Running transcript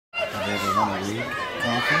Have they ever won a league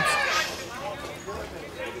conference?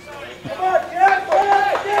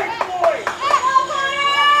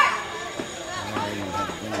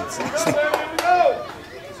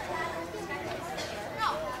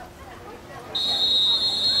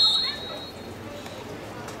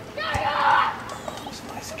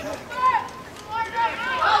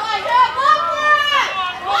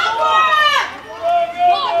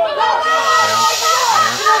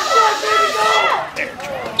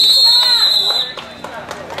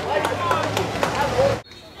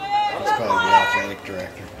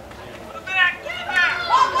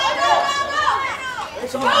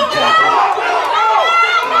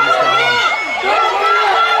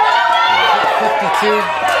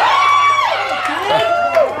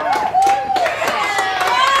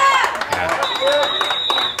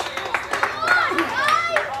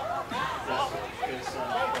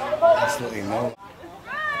 Absolutely no.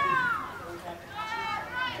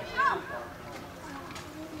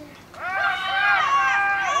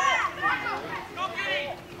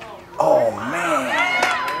 Oh man,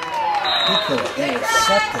 he could have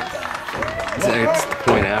intercepted that. It's the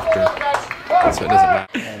point after, so it doesn't matter.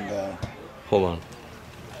 And hold on.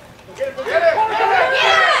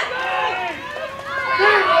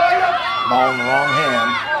 Ball in the wrong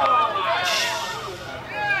hand.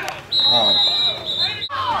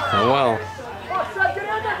 Oh well.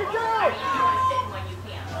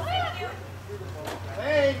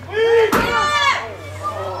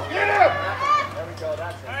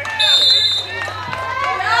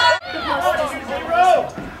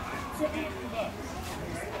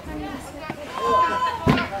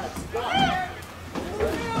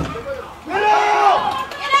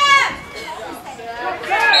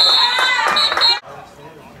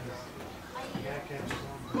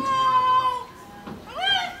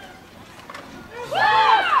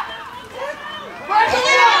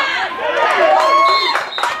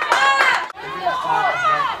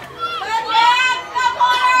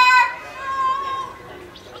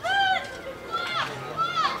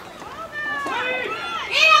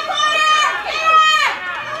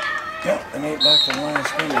 Yep, and 8 back to the line of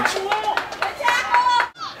scrimmage.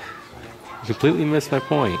 You completely missed my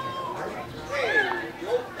point.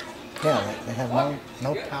 Yeah, they have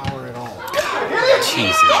no power at all.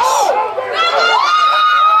 Jesus.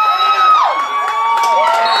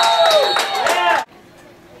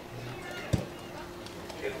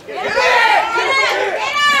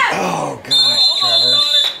 Oh gosh, Trevor.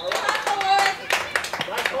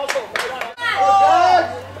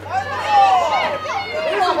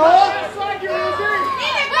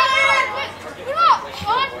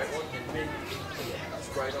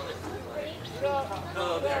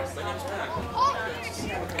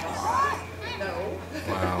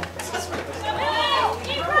 Wow.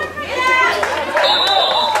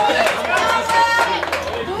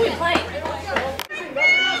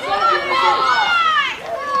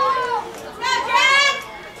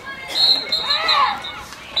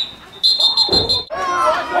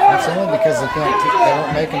 That's only because they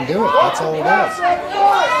don't make him do it. That's all it is.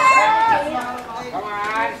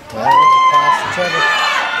 Well, it was a pass to Trevor.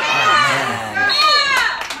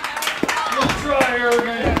 Oh,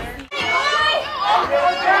 man.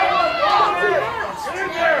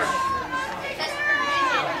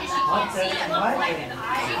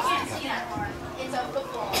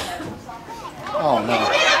 Oh no.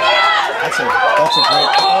 That's a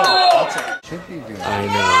great call. Should be doing. I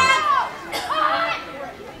know.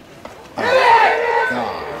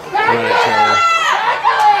 Run it, Trevor.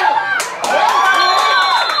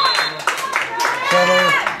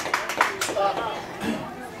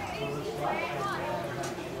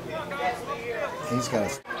 He's got a...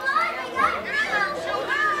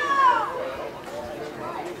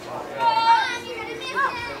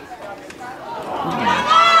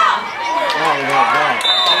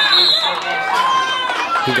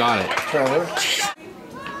 He got it. Trevor.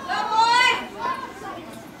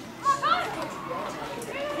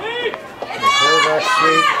 Quarterback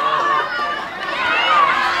sweep.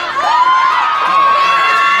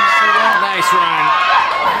 Nice run.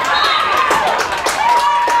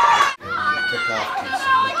 Kick off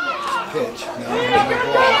pitch. No, here's the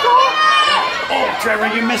block. Oh, Trevor,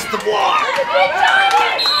 you missed the block.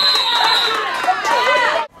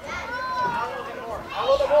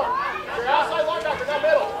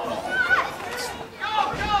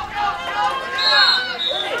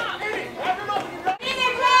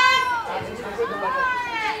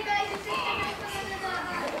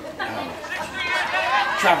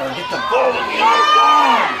 Trevor, get the ball in the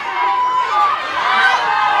arm.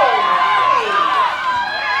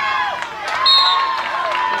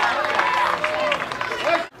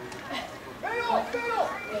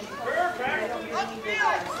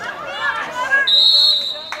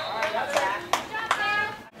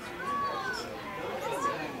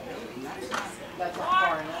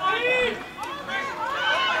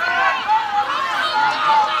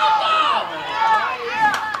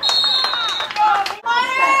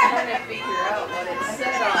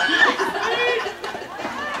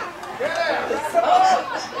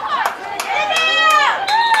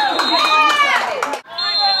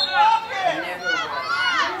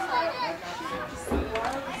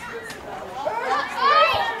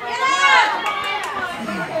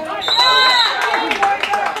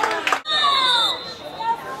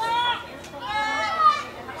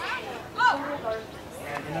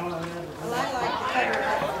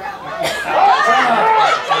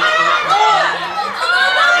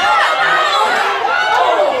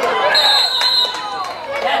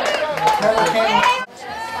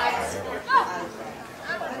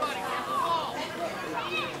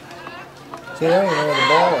 See, I don't even know where the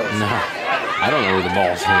ball is. No, I don't know where the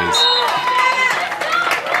ball is.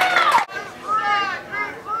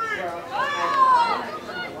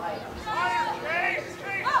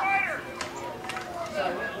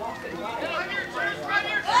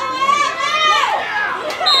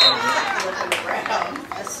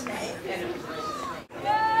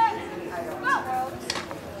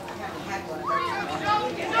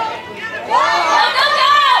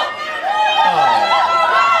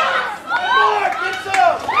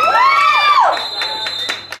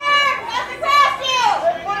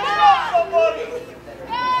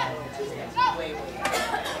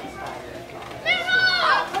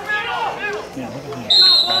 Yeah, look at that.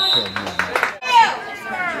 Backfield movement.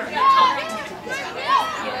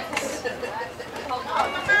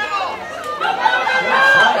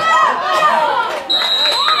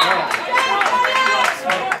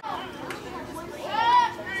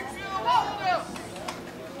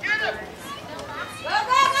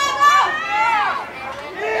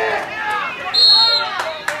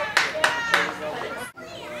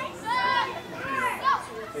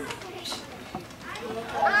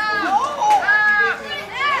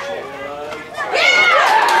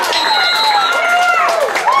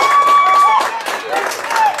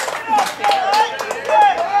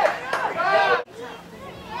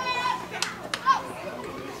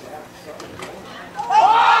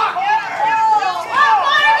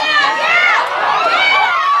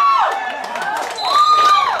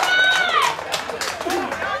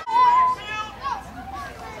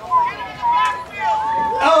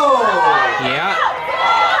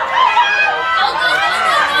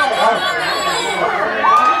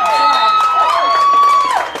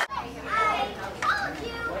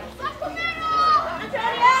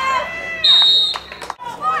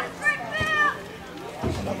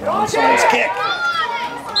 Onside kick.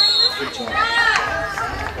 Good job.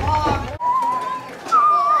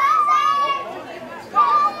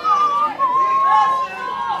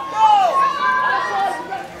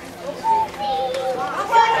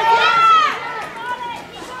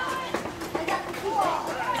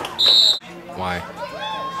 Why?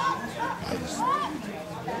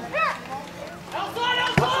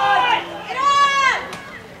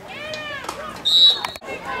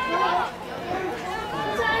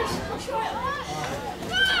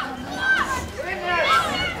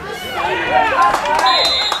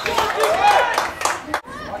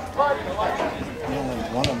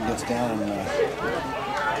 One of them gets down and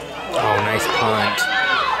Oh, nice punt.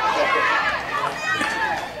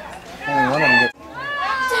 only one of them gets.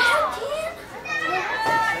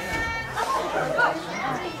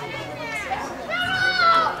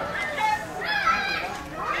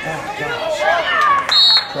 Oh gosh.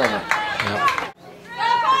 Trevor. Yep.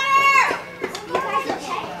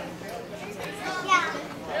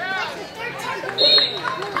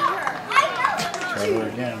 Trevor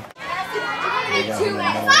again. They got him in the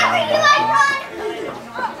middle linebacker.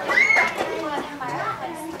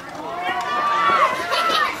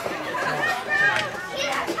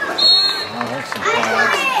 Oh, that's some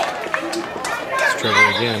flags. It's Trevor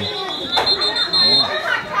again. Yeah.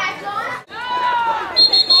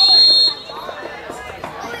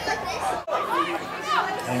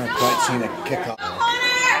 I haven't quite seen a kickoff.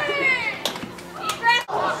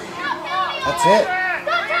 That's it.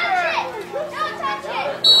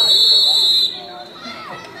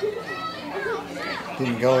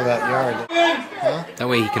 Didn't go that yard. Huh? That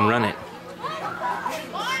way he can run it.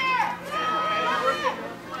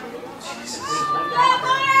 Jesus.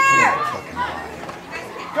 What a fucking lie.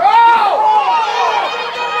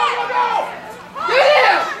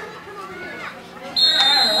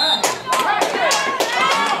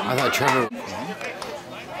 I thought Trevor.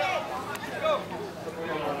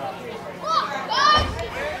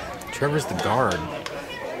 Trevor's the guard.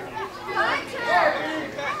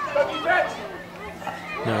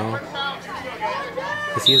 No.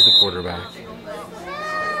 Because he is the quarterback.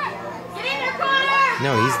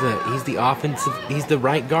 No, he's the offensive, he's the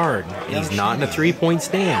right guard. And he's not in a three-point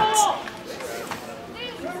stance.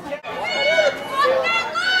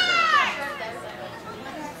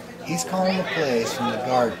 He's calling the plays from the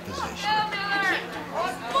guard position.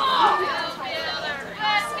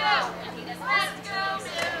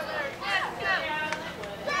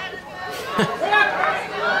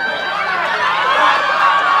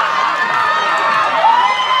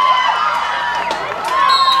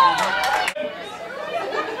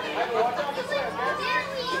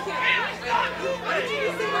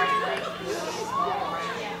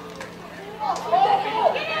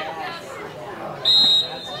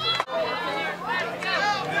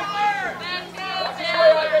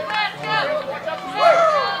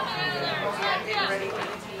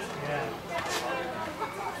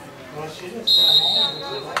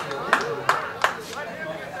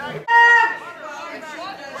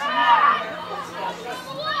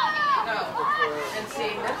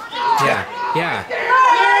 Yeah.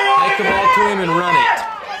 Take the ball to him and run it.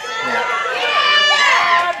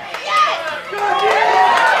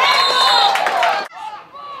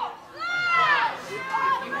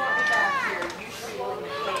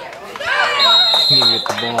 Can't even get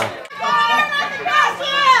the ball.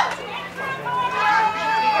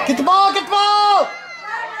 Get the ball! Get the ball!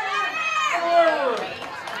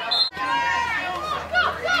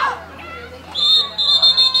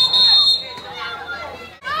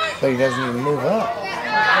 So he doesn't even move up.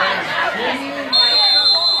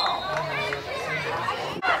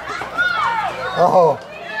 Oh.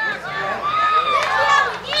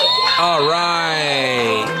 All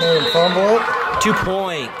right. He made him fumble it. 2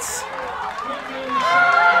 points.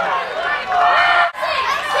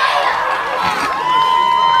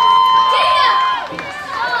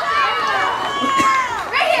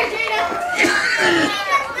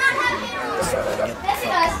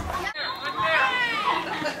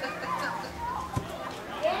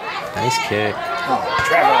 Nice kick. Oh,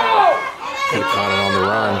 Trevor. Could have caught it on the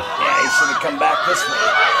run. Yeah, he should have come back this way.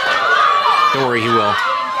 Don't worry, he will.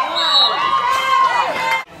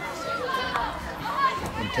 You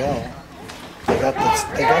can tell. They got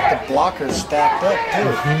the blockers stacked up too.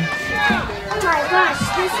 Oh my gosh,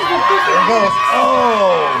 this is a big There it goes.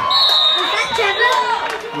 Oh! Is that Trevor?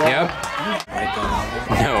 Yep.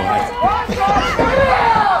 No.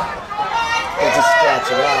 They just scratch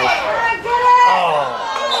it out. Oh!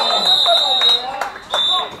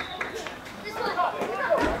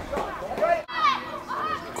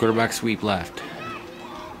 Quarterback sweep left.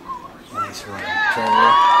 Nice run,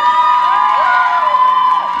 Trevor.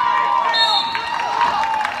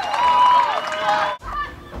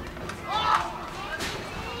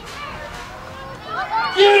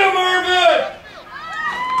 Get him, Irvin!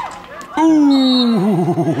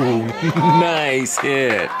 Ooh, nice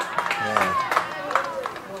hit. Yeah.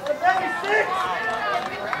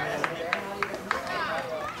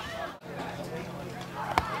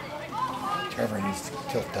 Trevor needs to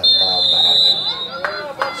tilt that ball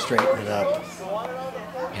back, straighten it up,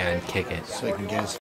 And kick it. so he can get his